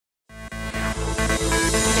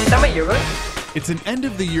my yearbook? It's an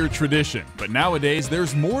end-of-the-year tradition, but nowadays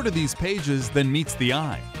there's more to these pages than meets the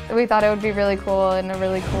eye. We thought it would be really cool and a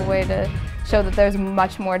really cool way to show that there's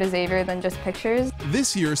much more to Xavier than just pictures.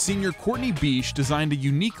 This year, senior Courtney Biche designed a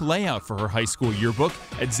unique layout for her high school yearbook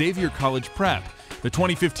at Xavier College Prep. The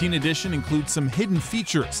 2015 edition includes some hidden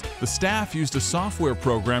features. The staff used a software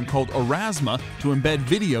program called Erasma to embed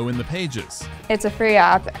video in the pages. It's a free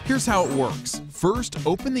app. Here's how it works. First,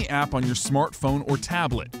 open the app on your smartphone or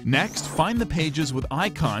tablet. Next, find the pages with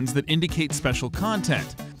icons that indicate special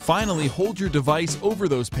content. Finally, hold your device over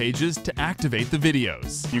those pages to activate the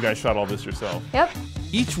videos. You guys shot all this yourself? Yep.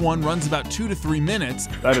 Each one runs about 2 to 3 minutes.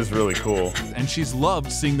 That is really cool. And she's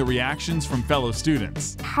loved seeing the reactions from fellow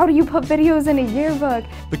students. How do you put videos in a yearbook?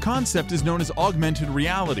 The concept is known as augmented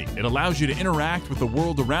reality. It allows you to interact with the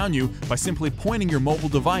world around you by simply pointing your mobile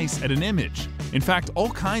device at an image. In fact, all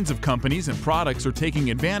kinds of companies and products are taking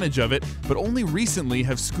advantage of it, but only recently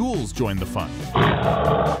have schools joined the fun.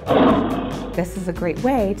 This is a great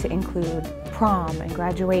way to include prom and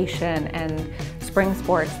graduation and spring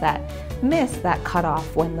sports that miss that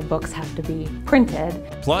cutoff when the books have to be printed.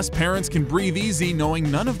 Plus, parents can breathe easy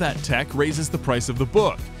knowing none of that tech raises the price of the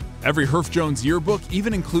book. Every Herff Jones yearbook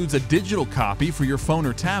even includes a digital copy for your phone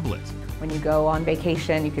or tablet. When you go on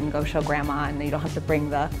vacation, you can go show grandma and you don't have to bring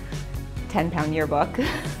the 10-pound yearbook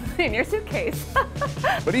in your suitcase.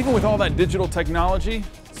 But even with all that digital technology,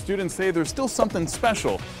 students say there's still something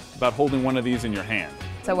special about holding one of these in your hand.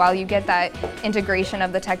 So while you get that integration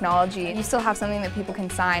of the technology, you still have something that people can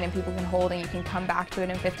sign and people can hold, and you can come back to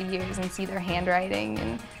it in 50 years and see their handwriting,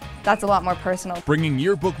 and that's a lot more personal. Bringing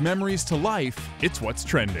yearbook memories to life, it's what's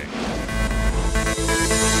trending.